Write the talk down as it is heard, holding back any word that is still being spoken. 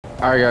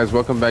Alright guys,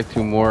 welcome back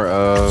to more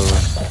of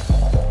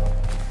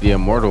the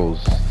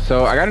Immortals.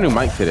 So I got a new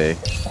mic today.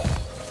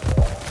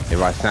 If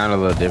I sound a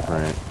little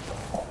different,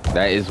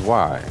 that is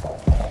why.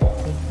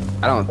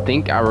 I don't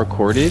think I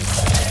recorded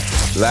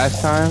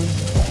last time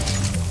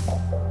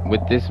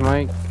with this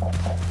mic.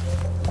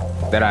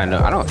 That I know.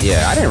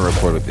 I didn't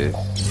record with this.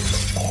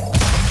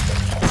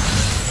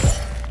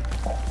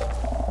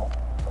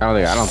 I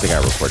don't think I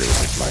recorded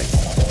with this mic.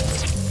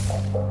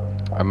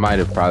 I might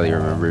have probably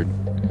remembered.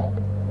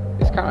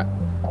 It's kind of,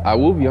 I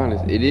will be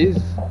honest, it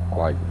is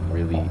like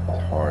really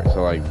hard.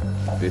 So like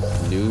this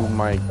new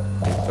mic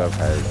and stuff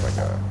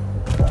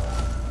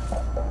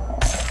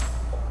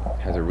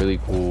has a really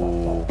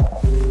cool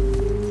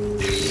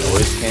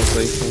noise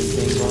cancellation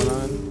thing going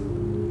on.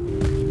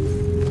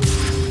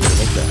 It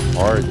makes it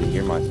hard to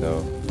hear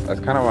myself.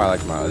 That's kind of why I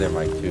like my other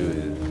mic too,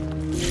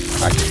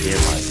 is I can hear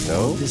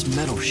myself. This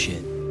metal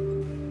shit.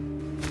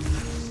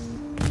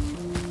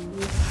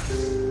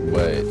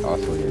 But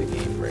also hear the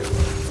game very well.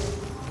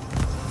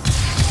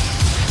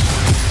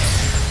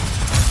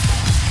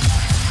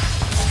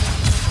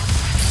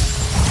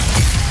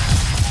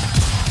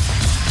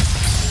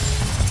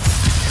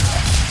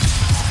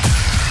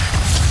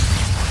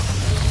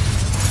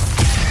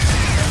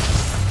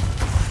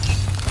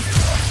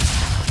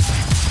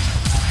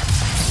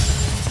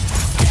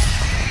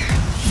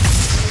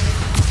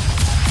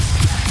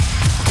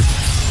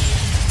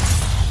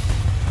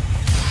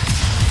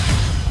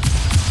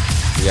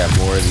 We got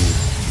more of these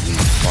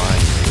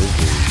flying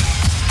lizards.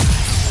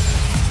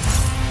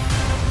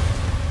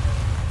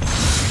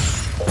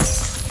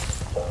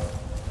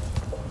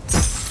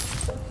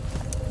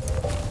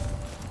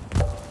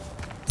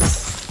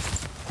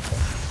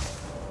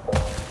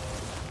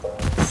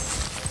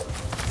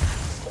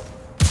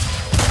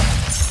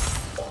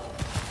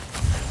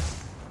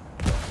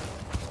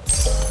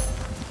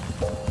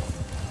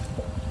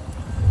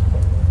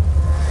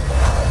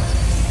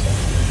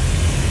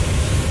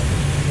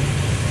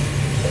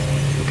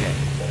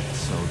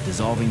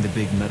 Dissolving the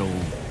big metal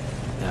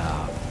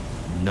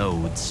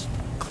nodes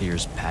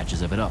clears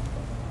patches of it up.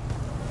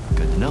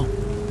 Good to know.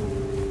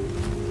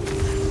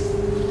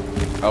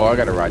 Oh, I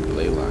gotta ride the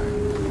ley line.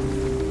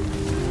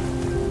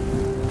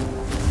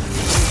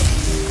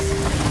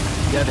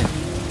 Devin,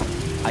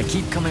 I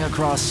keep coming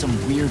across some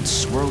weird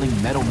swirling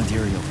metal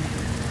material.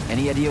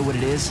 Any idea what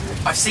it is?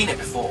 I've seen it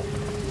before.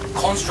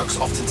 Constructs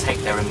often take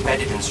their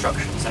embedded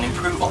instructions and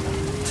improve on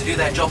them to do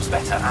their jobs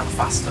better and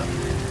faster.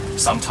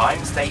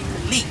 Sometimes they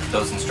leak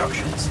those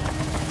instructions.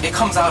 It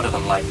comes out of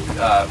them like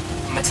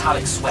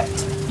metallic sweat.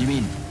 You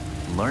mean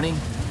learning?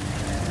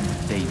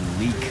 They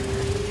leak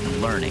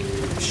learning.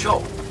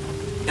 Sure.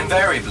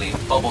 Invariably,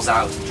 it bubbles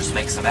out and just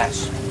makes a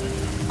mess.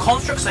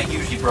 Constructs are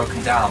usually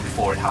broken down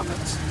before it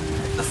happens.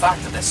 The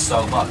fact that there's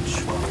so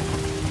much, well,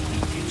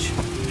 leakage,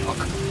 look,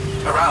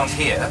 around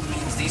here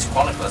means these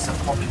chroniclers have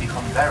probably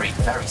become very,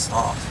 very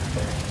smart.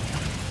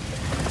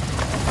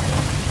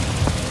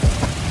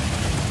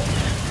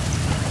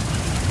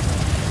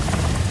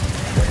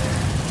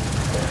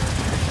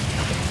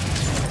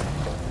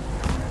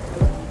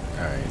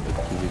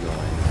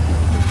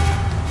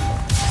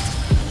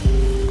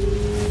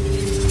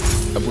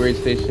 Upgrade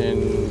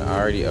station, I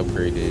already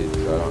upgraded,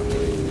 so I don't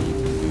really need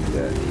to do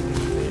that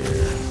anything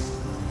there.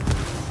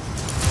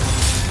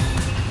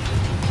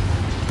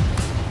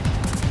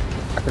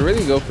 I could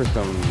really go for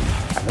some,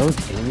 are those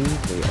enemies?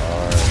 They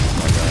are, oh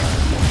my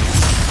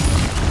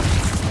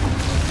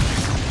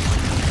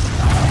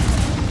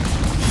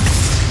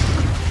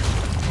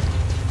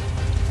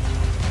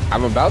god.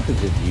 I'm about to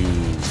just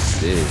use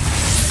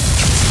this.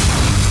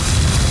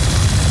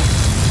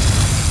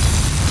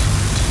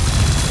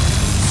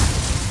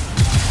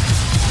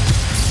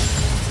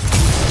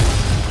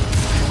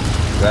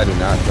 I do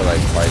not feel like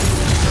fighting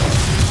this.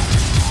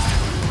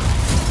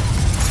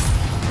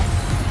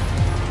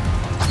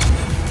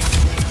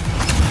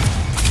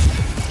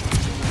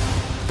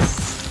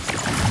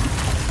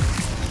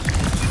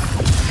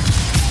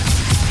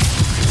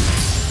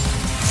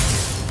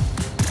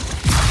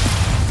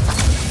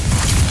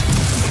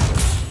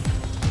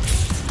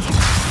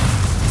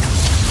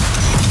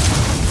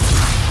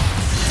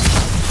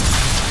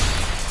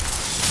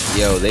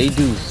 Yo, they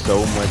do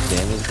so much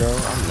damage, bro.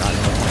 I'm not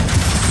gonna lie.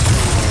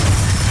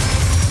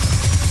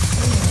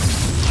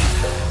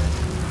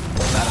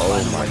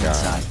 Oh my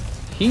god.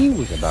 He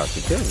was about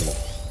to kill me.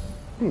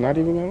 I'm not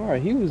even gonna lie.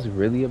 He was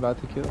really about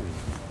to kill me.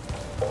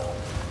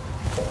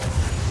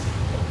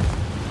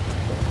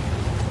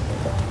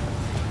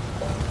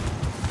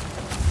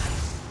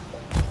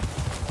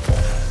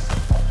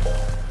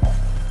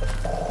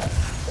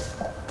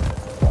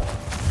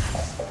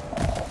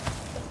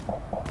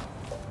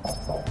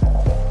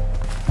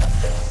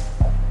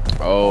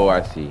 Oh,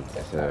 I see.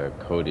 It's a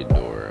coded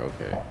door.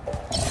 Okay.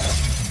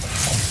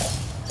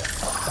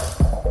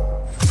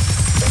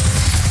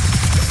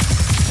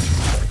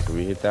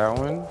 We hit that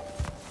one.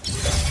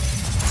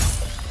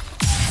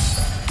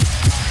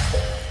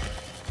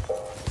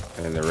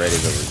 And then the red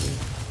is over here.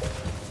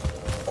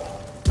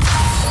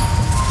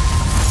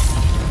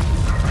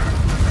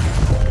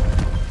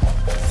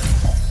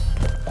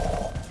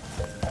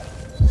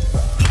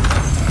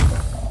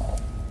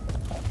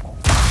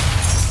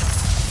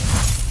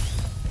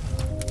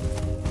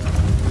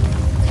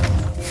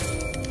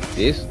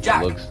 This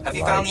Jack, looks have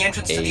you like found the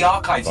entrance to a the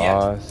archives yet?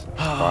 boss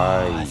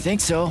I fight.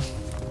 think so.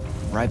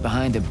 Right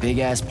behind a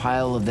big-ass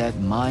pile of that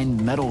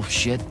mined metal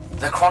shit.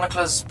 The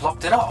chroniclers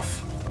blocked it off.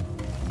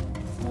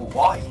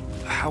 Why?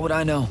 How would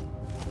I know?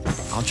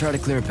 I'll try to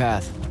clear a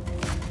path.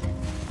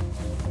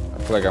 I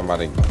feel like I'm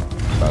about to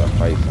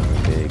fight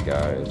some big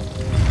guys.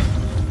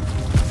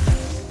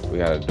 We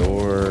got a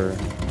door.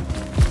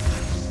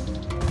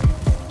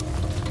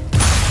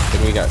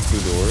 Then we got 2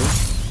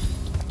 doors.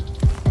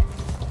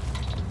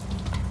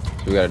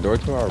 So we got a door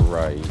to our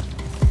right.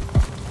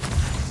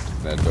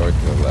 And a door to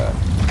the left.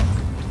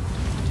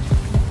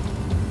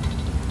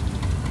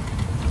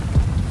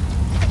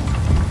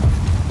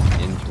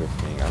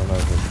 Interesting. I don't know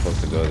if we're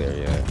supposed to go there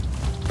yet.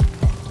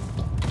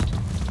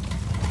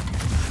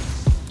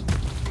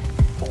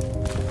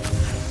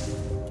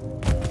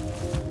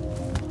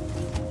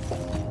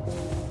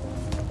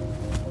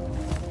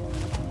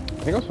 I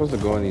think I'm supposed to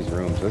go in these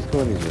rooms. Let's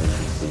go in these rooms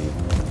and see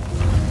what's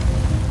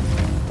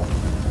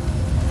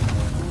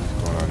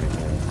going on in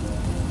here.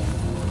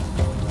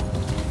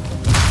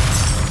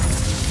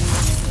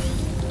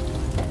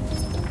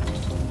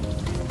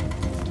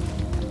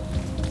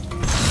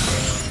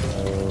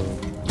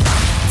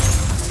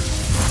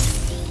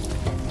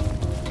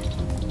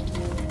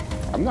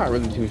 I'm not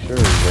really too sure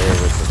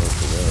where we're supposed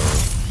to go.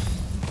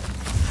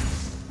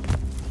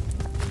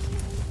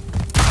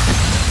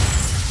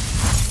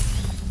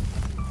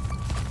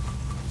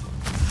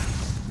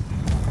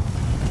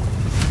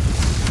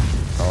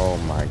 Oh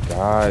my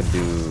god,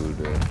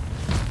 dude.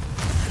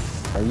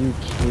 Are you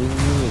kidding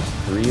me? It's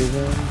 3 of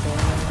them, bro?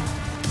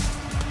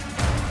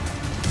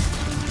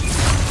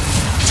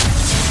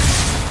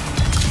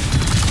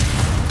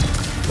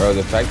 Bro,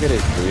 the fact that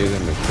it's 3 of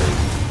them is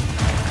crazy.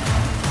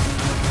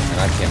 And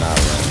I cannot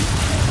run.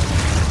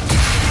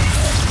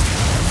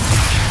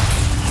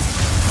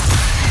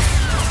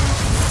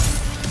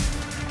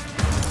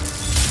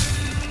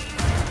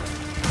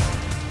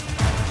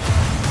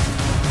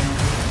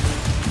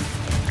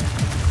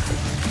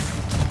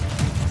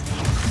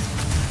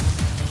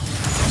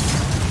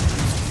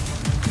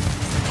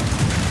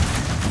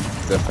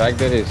 The fact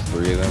that it's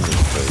 3 of them is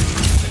crazy.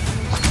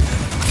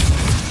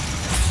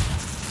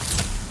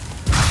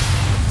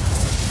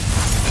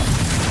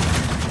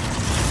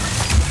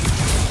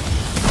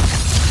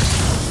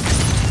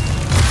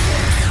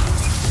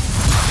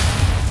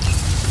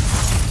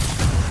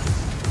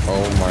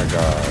 Oh my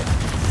god.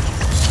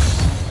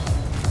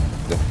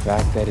 The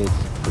fact that it's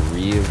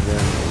 3 of them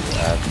is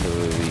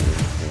absolutely insane.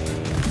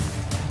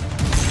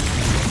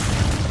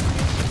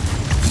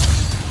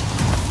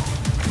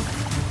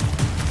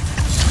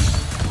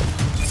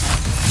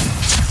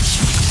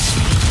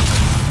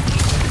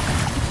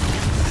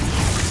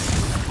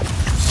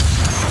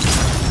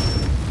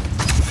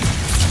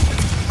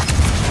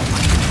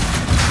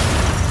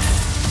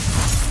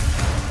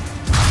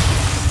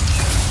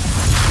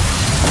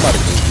 I'm about to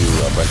give you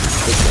a bunch of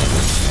quick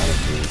damage,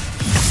 honestly.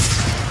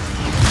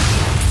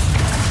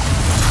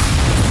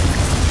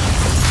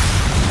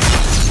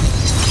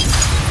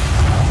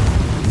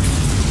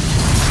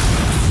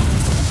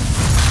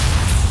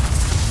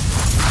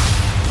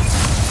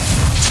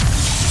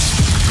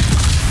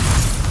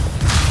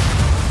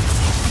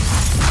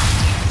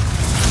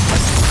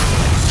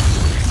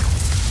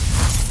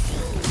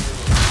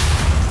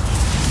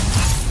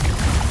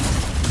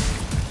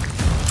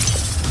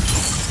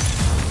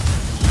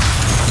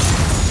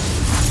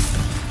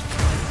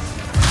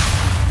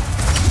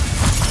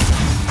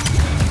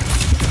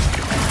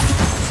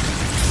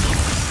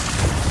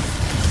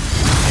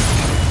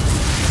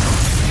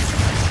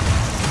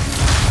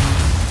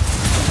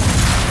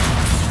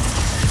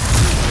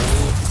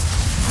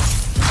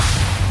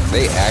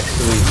 They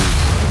actually do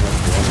so much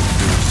damage.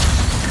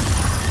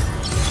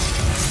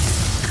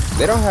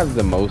 They don't have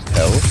the most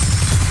health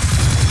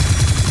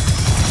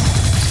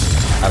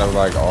out of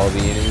like all the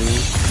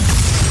enemies.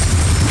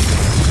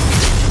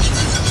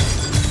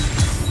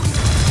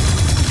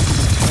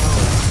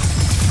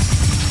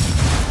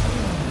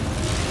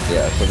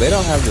 Yeah, so they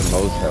don't have the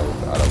most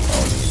health out of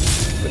all the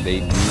enemies, but they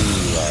do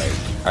like,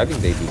 I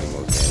think they do the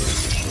most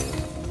damage for sure.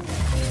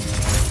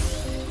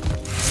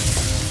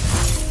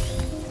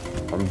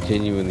 I'm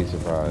genuinely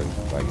surprised,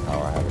 like,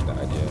 how I haven't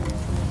died yet.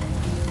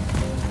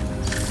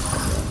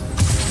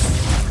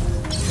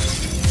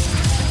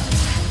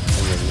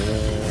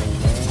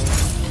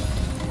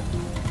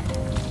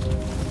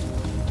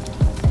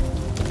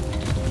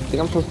 I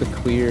think I'm supposed to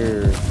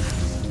clear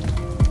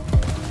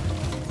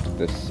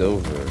the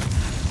silver.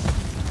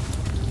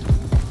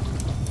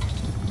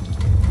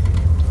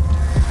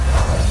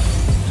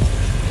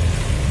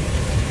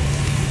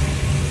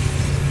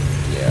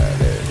 Yeah,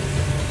 there it is.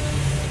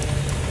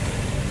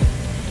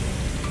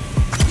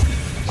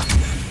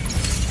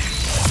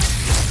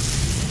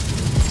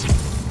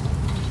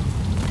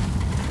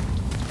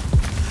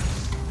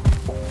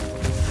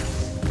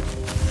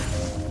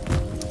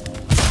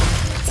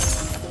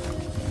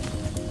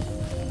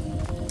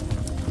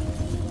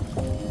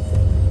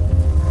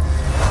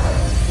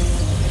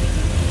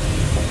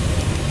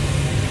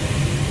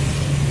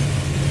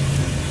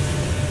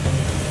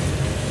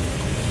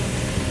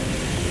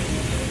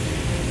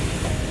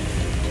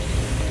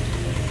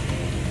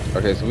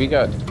 Okay, so we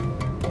got.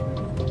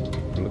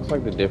 It looks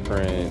like the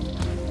different.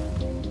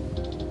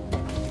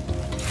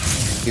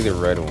 See the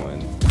red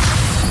one.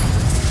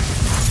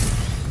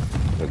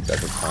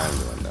 That's a timed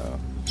one though.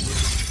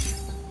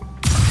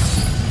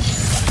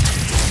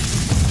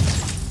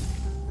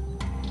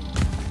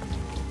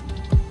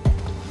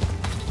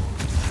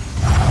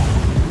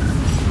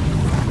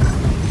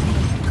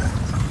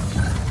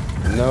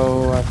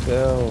 No, I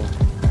fell.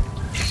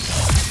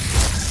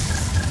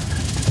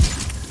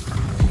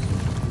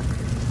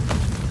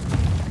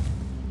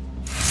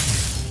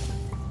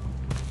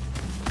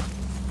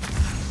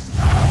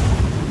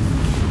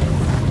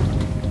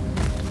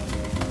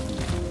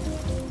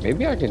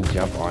 Maybe I can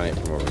jump on it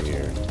from over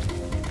here.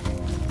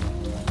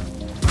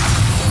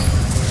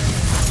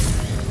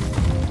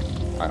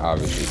 I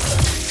obviously can.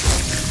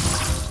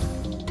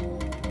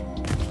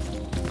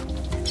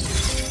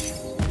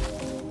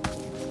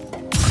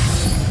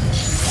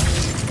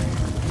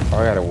 Oh,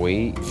 I gotta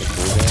wait to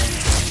cool down.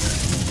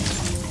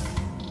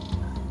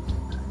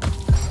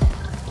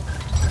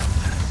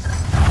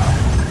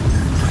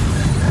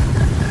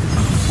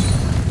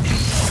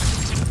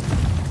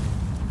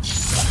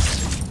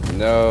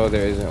 No,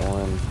 there isn't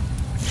one.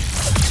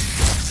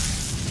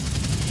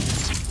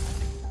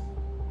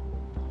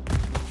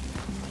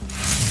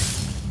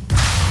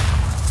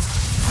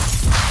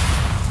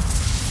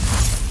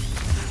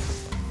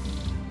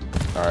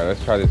 Alright,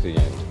 let's try this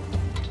again.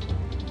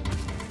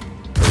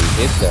 So we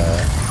hit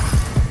that.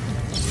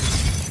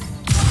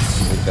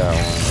 Hit that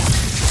one.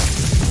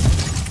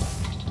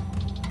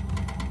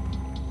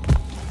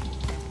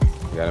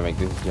 We gotta make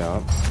this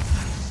jump.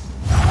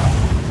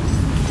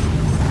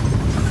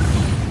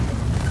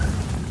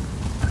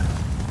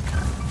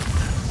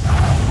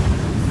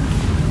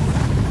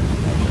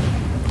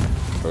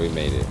 We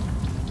made it.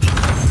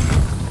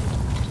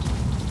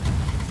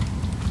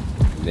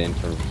 Then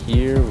from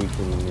here we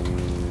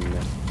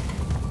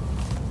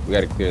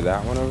gotta clear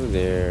that one over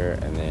there,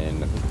 and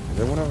then is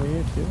there one over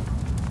here too?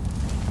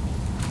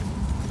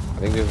 I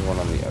think there's one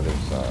on the other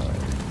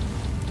side.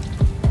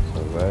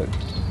 So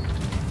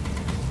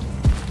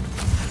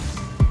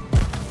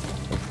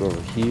let's go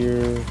over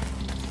here.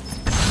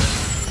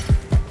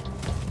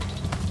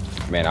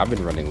 Man, I've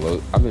been running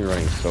low. I've been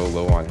running so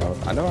low on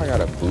health. I know I got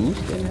a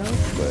boost in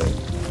health, but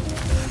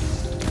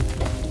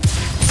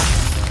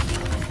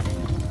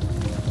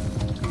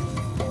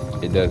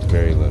it does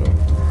very little.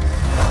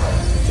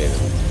 Okay.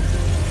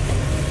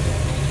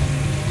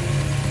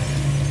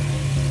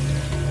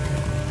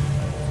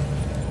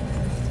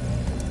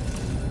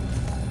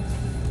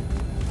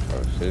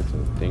 Oh shit, it's a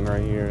thing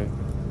right here.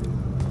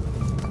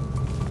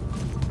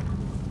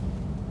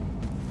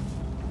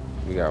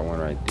 We got one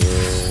right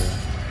there.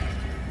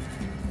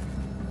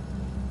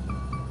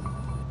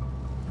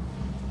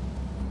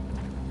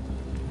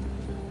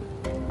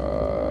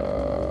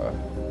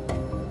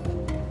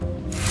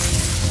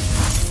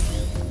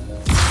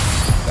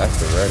 That's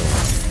the red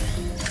one.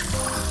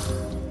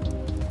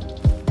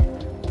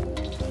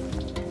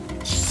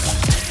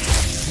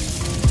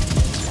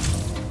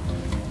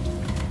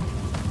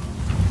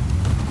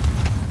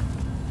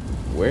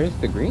 Where's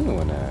the green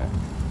one at?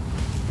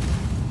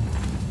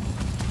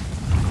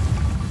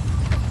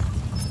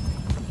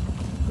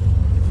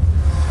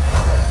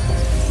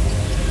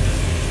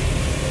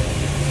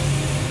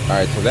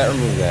 Alright, so that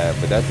removes that,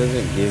 but that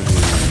doesn't give me...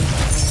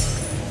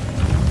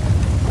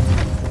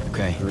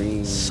 Okay,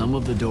 green. some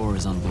of the door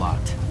is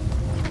unblocked.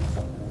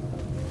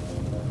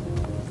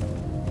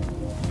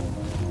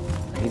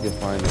 I need to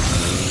find the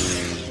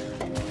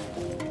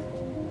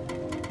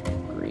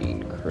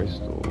green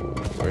crystal.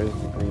 Where's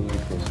the green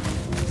crystal?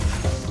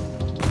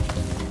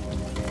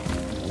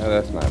 No,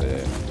 that's not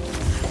it.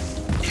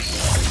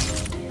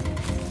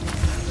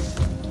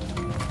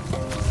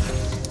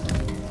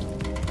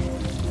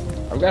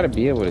 I've got to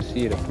be able to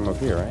see it from up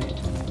here, right?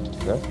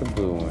 That's the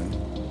blue one.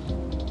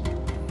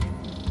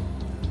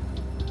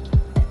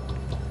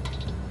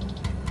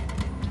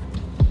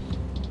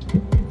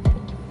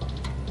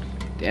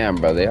 Damn,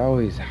 bro, they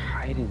always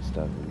hiding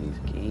stuff in these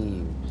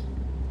games.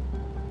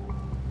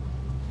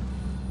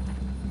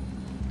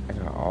 I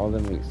got all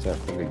of them except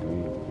for the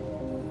green one.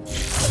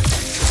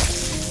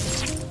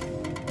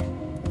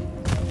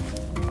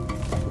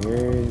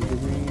 Where is the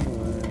green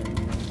one?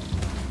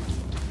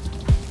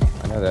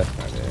 I know that's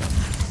not it.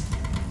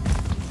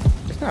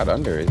 It's not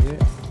under, is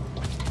it?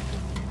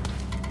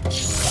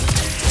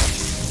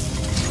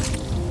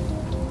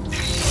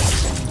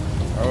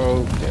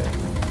 Okay.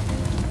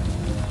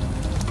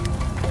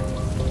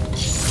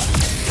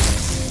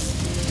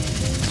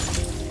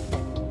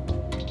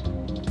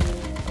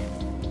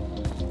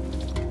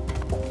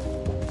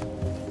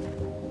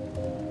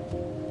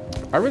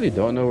 I really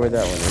don't know where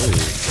that one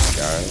is,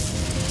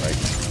 guys. Like,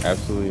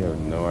 absolutely have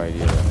no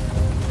idea.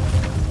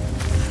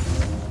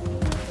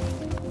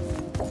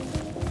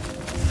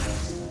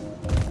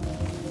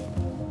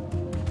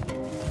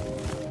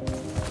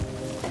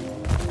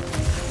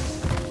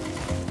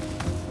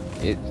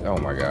 It's, oh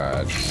my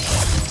god.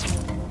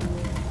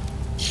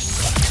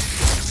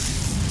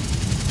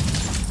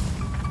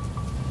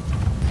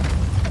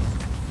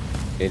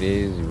 It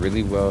is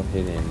really well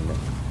hidden.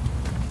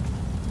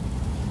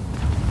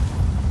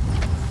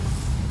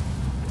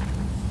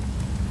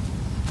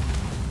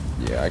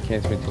 Yeah, I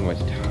can't spend too much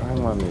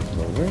time on this,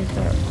 but where is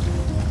that?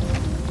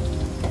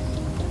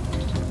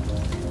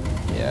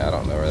 Yeah, I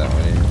don't know where that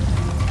one is.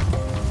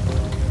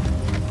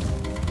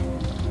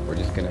 We're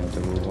just gonna have to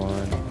move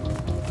on.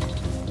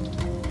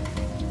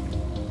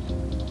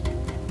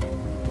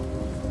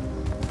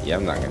 Yeah,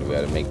 I'm not gonna be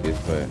able to make this,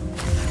 but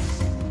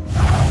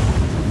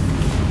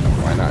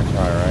why not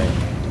try, right?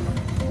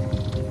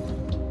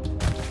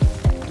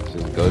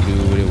 Just go do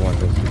what it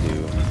wants us to do.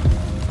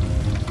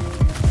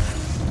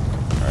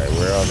 Alright,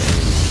 where are all the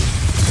enemies?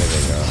 There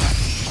they go.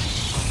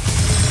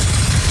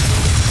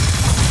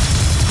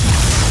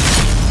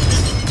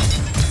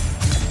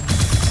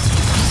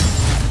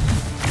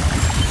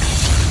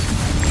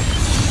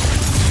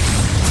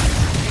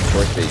 Of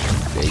course they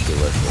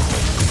give us this.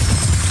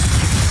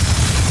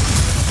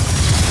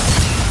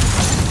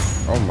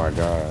 Oh my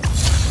god.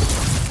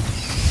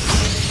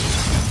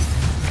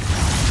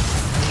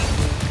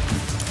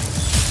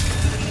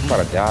 I'm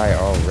about to die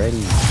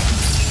already.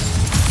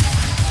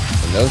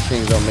 And those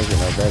things don't make it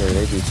no better.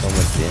 They do so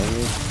much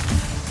damage.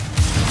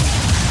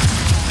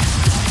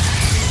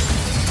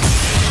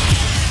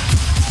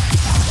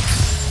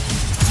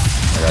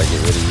 I gotta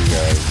get rid of you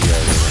guys. You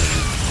guys are gonna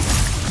be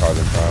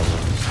causing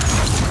problems.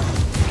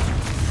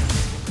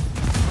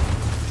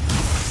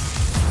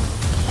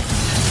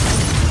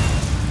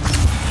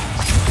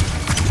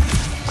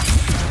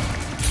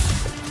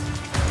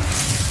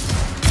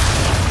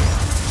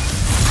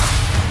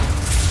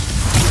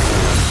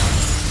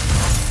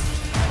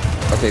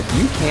 Okay, so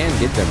you can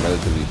get them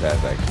relatively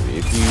fast actually,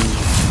 if you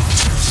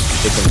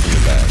hit them from the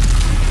back.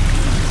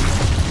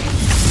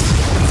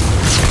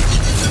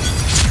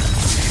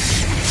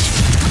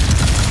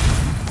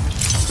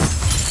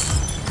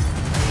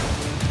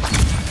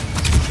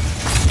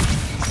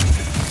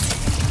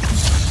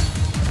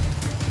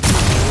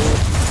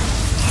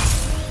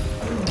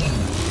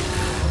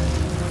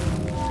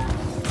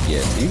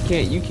 Yeah, so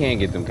you can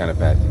get them kind of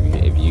fast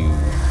if you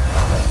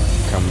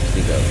come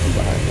sneak up from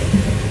behind them.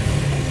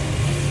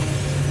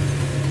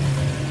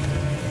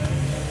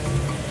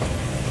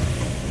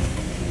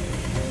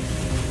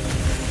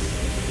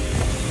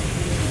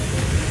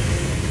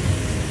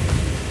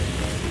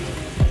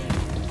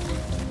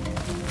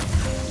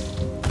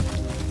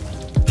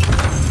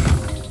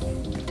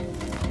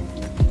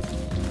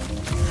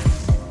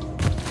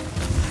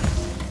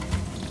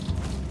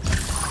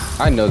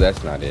 I know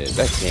that's not it.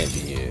 That can't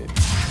be it.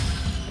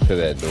 To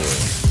that door.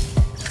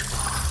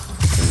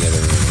 In the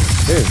other room.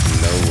 There's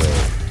no way.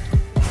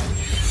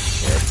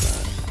 Yeah, it's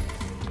not.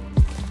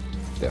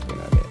 Definitely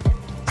not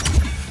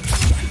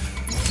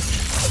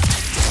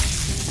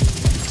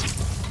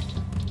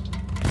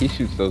it. He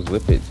shoots those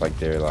whippets like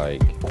they're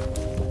like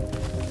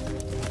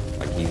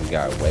he's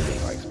got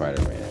webbing like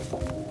Spider-Man.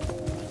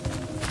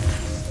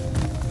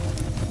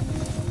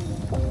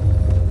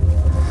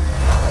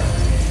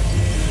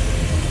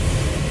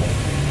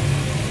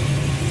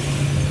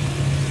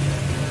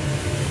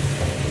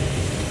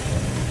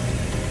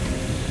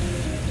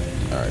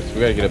 Alright, so we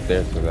gotta get up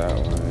there for that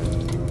one.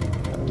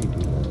 How do we do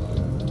that?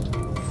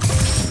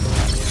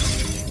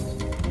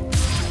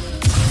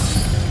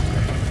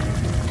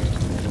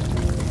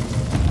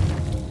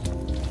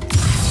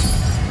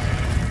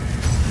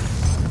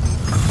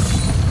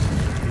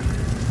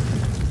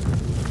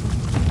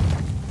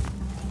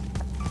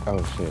 Oh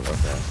shit,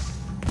 okay.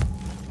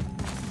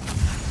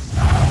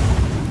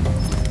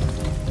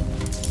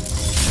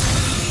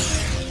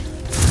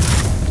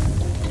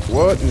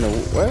 What in the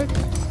what?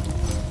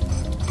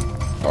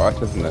 Oh, I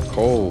said in the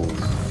coals.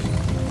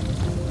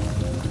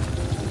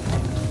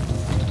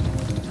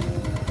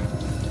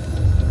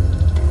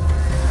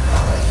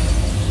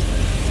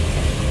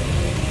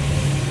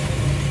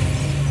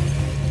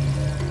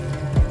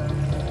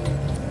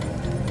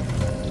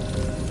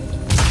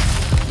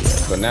 Yeah,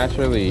 so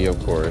naturally, of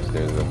course,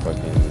 there's a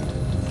fucking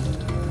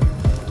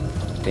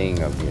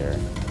thing up here.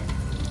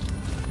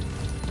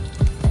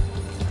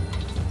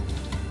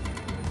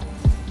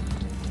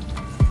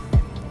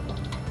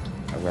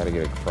 I've got to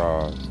get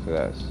across to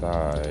that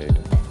side.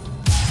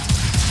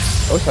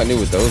 I wish I knew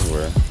what those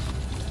were.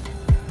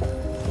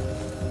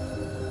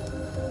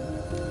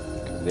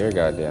 Cause they're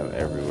goddamn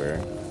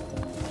everywhere.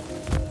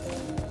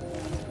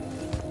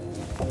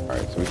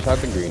 Alright, so we shot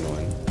the green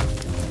one.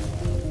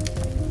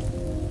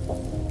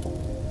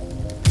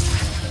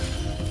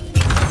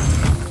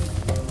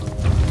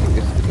 I think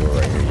this is the door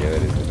right here. Yeah,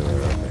 that is the door.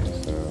 Okay,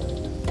 so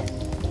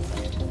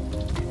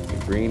the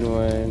green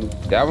one.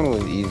 That one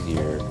was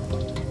easier.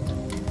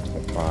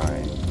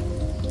 Fine.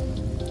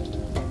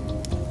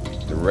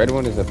 The red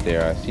one is up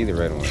there. I see the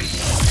red one.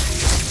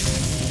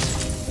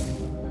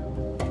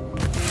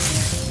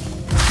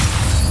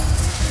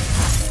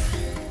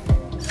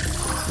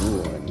 The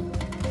blue one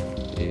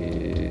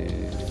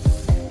is...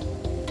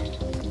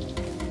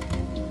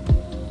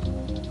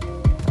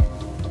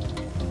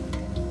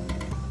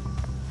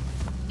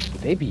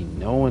 They be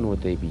knowing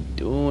what they be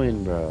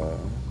doing, bro.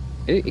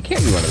 It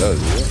can't be one of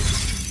those, is it?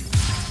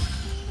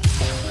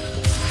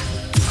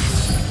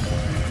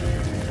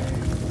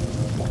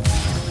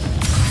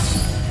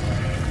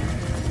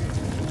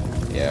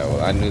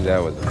 I knew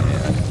that was a man.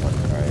 I just want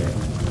to try it.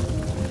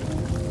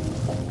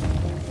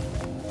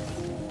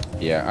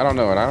 Yeah, I don't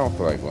know, and I don't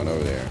feel like going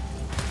over there.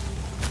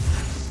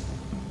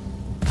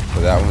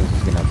 So that one's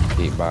just gonna have to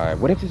skate by.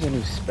 What if there's a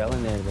new spell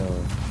in there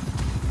though?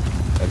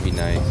 That'd be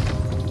nice.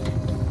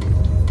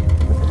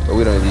 But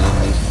we don't need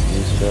any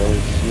new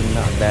spells. We're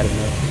not bad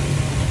enough.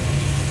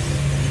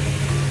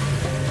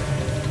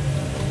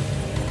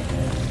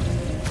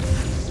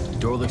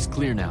 Door looks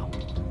clear now.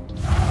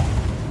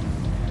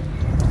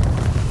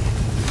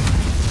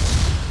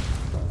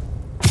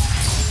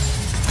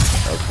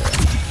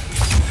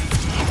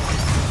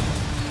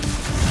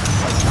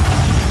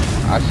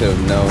 I should have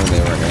known they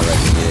weren't gonna let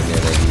me get in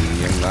there that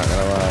easy. I'm not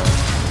gonna lie.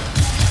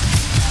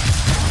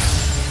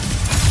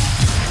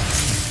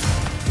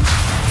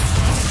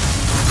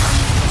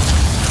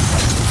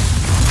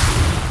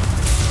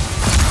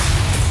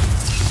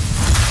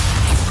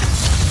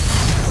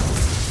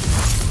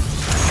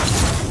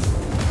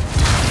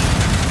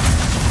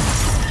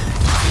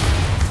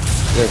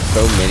 There's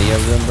so many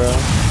of them, bro.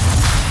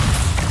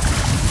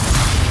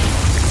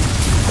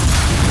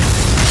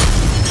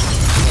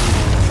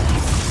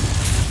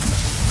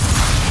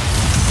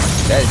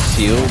 That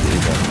shield is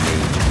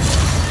amazing.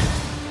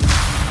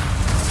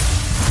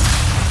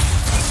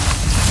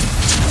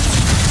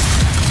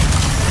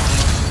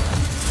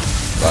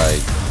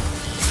 Like,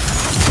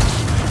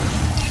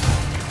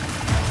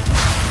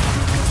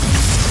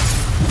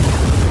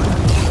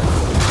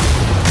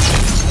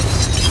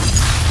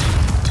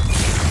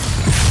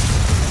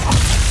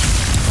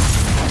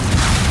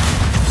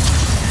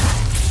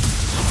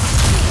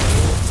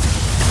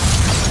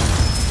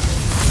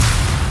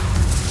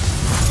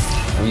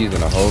 I'm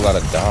using a whole lot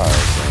of dodge.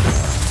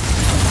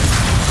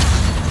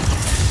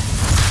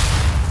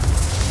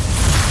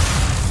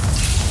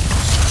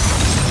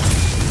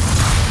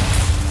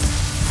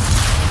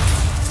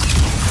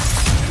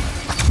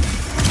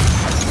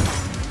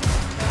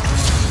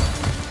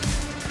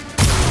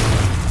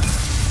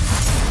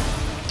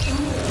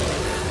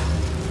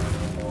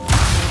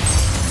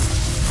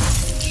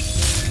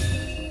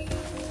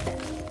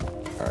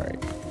 Alright.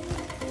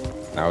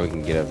 Now we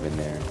can get up in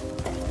there.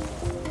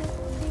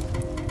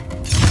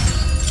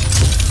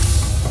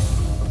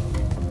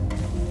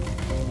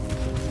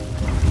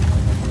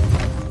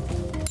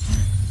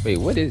 Wait,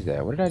 what is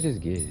that? What did I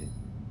just get?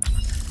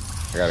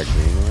 I got a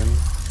green one.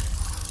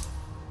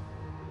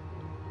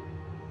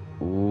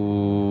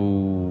 Ooh.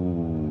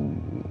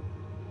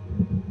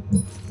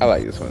 I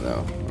like this one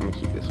though. I'm gonna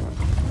keep this one.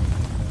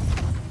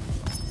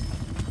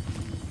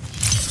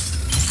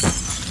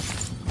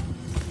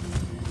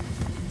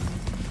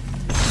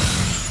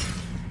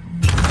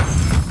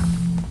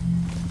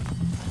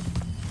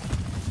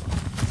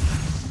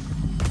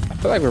 I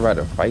feel like we're about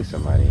to fight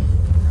somebody.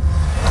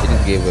 They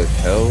just gave us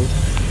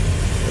health.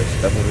 There's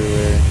stuff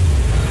everywhere.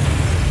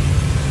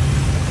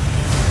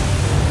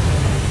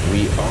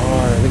 We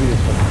are. Look at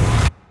this one.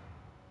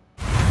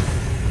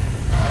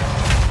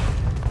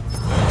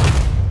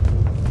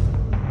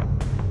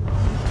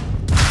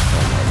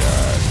 Oh my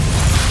god.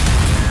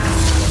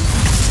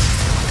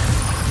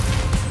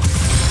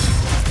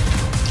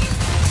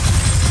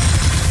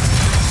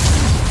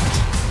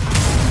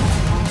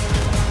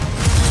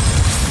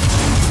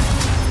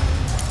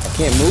 I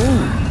can't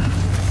move.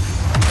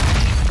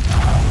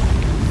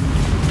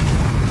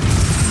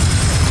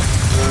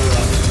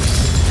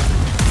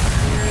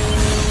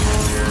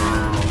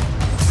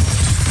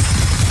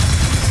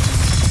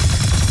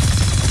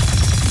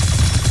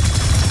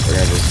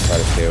 Try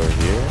to stay over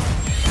here.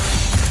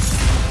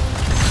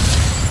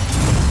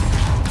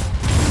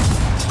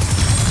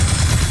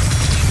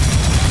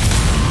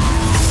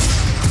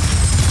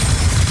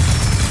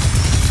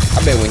 I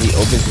bet when he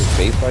opens his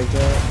face like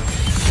that.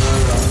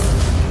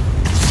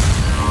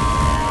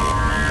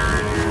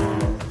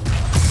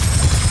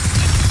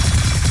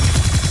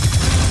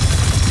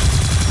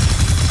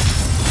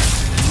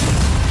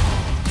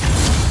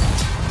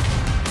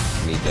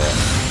 Need that.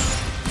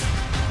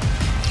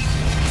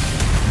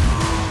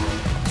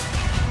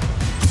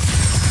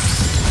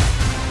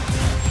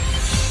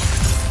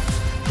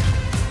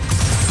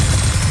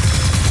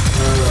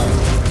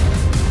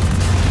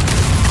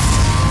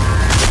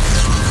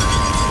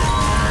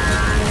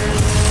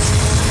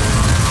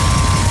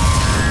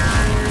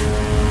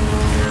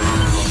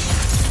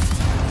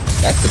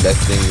 That's the best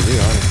thing to do,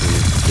 honestly,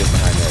 is get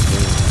behind that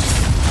thing.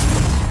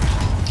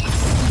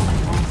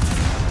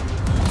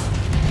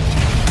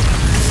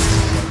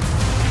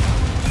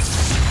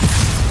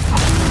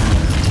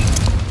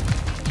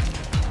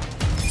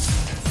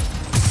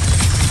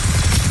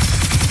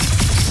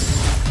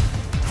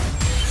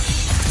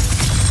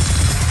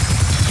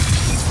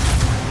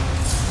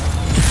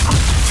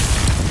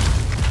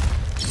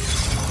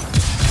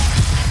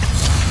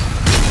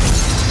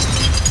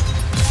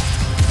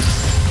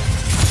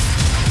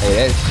 Hey,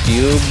 that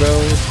shield, bro,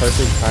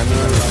 perfect timing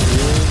on the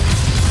shield.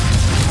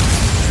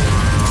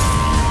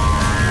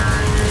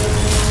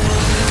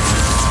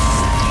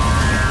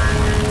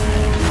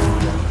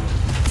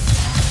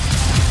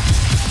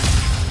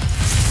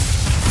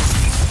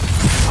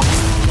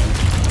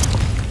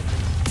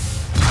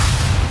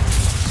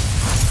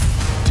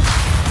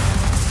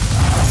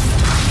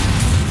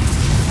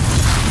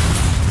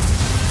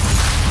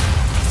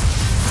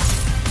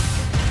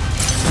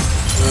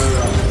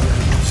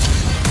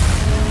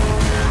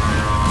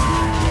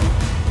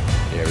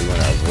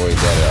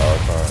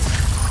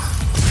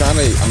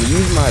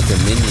 use my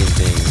Dominion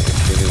thing as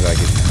soon as I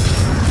get to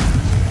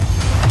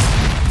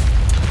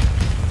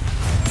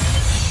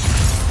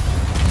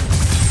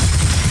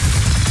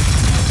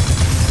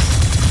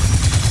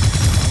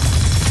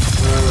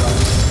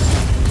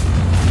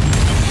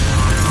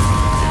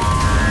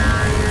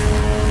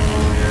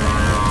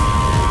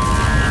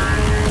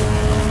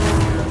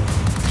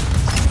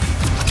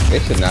They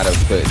should not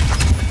have put.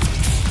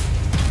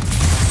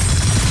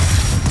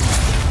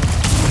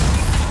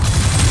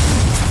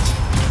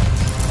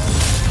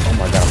 Oh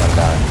my god, I'm gonna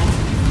die.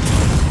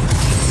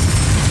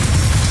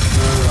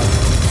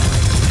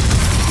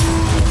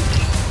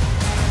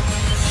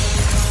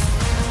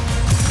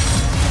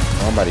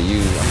 Oh, I'm about to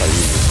use this. I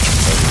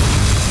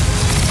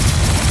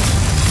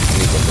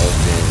need the most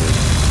damage.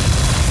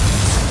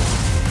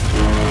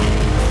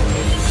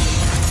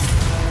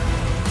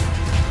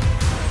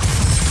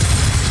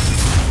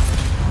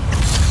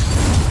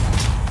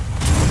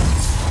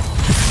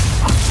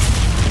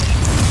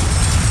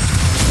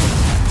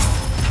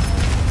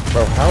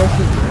 Bro, how is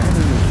he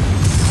grabbing me?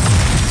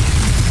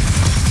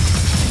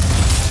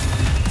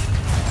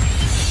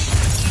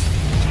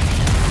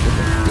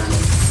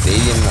 This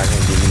stadium not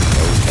gonna give me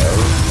no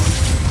health.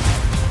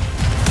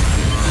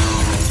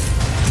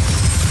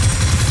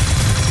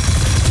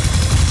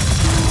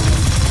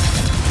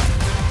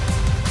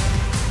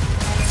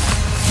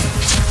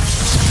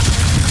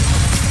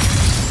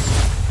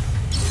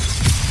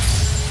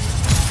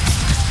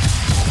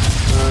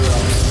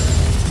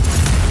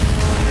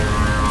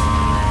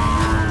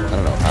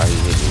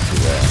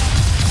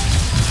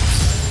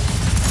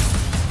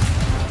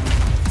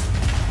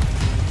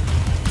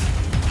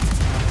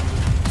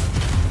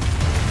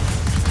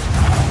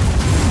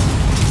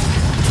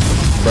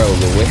 Bro,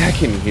 the way I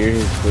can hear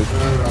his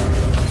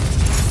footsteps.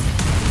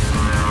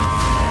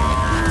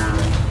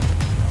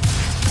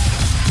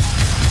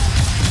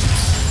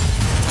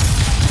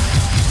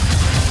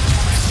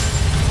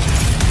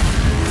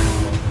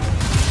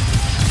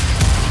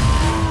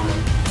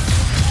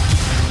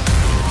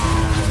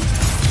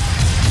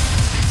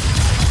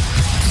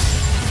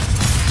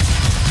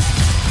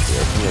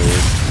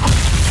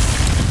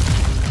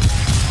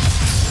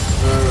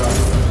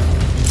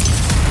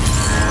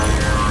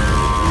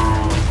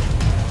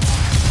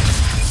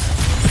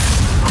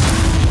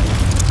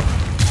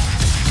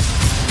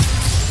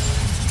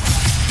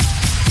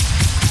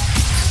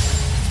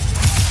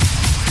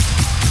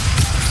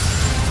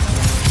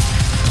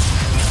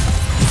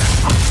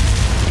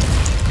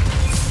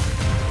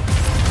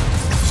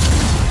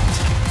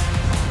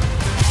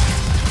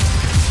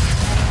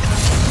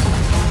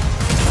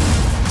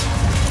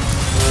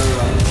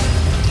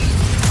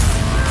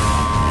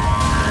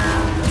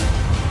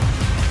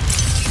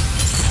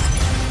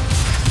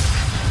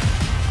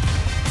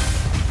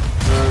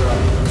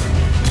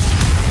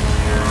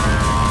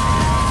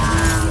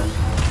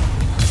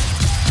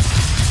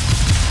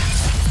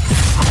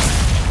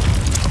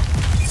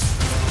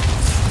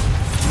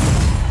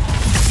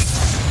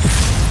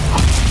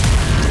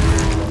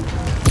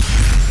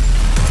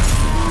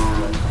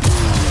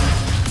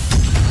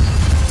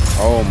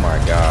 Oh my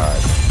god,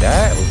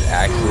 that was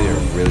actually a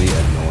really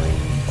annoying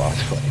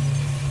boss fight.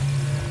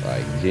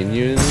 Like,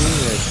 genuinely,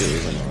 that shit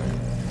is annoying.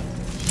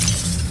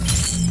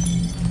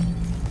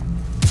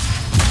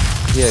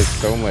 He has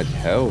so much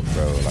health,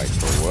 bro. Like,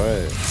 for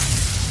what?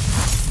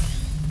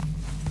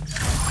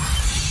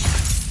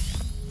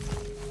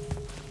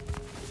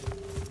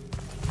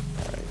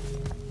 Alright.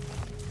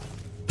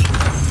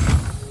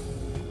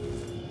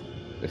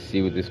 Let's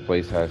see what this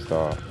place has to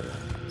offer.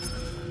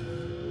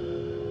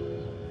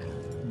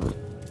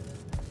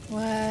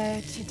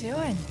 What you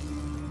doing?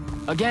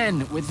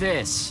 Again, with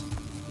this.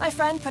 My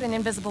friend put an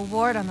invisible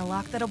ward on the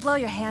lock that'll blow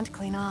your hand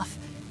clean off.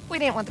 We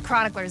didn't want the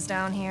chroniclers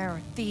down here,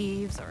 or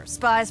thieves, or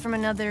spies from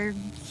another...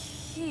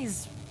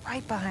 He's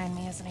right behind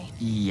me, isn't he?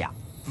 Yeah.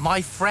 My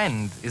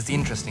friend is the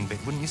interesting bit,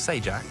 wouldn't you say,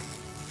 Jack?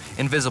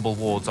 Invisible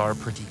wards are a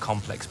pretty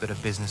complex bit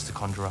of business to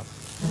conjure up.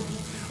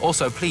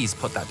 Also, please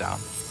put that down.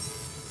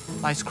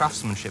 Nice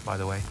craftsmanship, by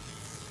the way.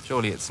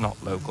 Surely it's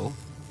not local.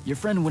 Your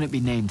friend wouldn't be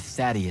named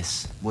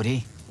Thaddeus, would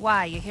he?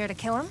 Why, you here to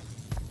kill him?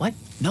 What?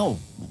 No.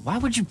 Why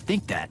would you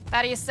think that?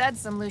 Thaddeus said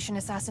some Lucian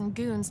assassin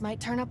goons might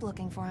turn up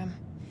looking for him.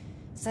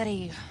 Said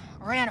he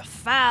ran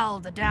afoul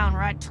of the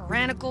downright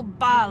tyrannical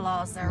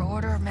bylaws their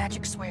Order of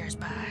Magic swears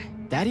by.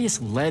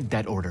 Thaddeus led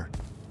that order.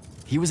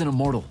 He was an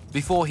immortal.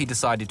 Before he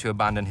decided to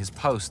abandon his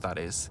post, that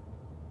is.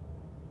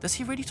 Does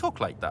he really talk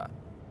like that?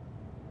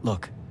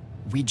 Look,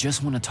 we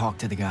just want to talk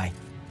to the guy.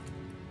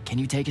 Can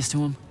you take us to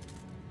him?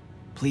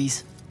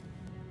 Please?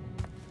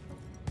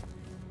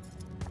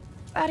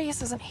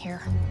 Thaddeus isn't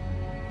here.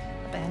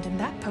 Abandoned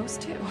that post,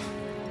 too.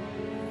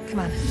 Come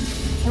on.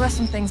 He left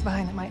some things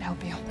behind that might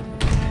help you.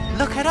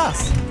 Look at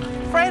us!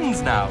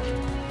 Friends now!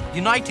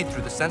 United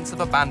through the sense of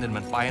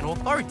abandonment by an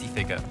authority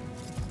figure.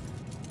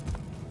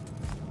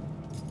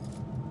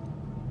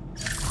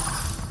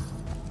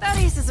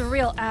 Thaddeus is a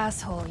real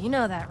asshole, you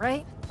know that,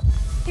 right?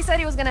 He said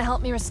he was gonna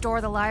help me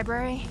restore the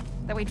library,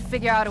 that we'd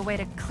figure out a way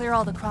to clear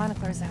all the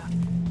chroniclers out.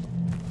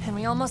 And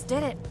we almost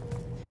did it.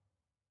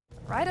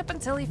 right up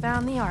until he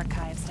found the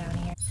archives down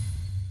here.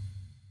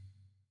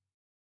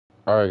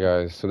 Alright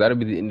guys, so that'll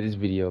be the end of this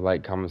video.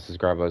 Like, comment,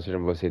 subscribe, let us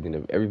know at the end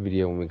of every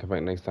video. When we come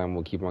back next time,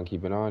 we'll keep on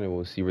keeping on and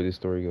we'll see where this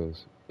story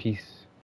goes. Peace.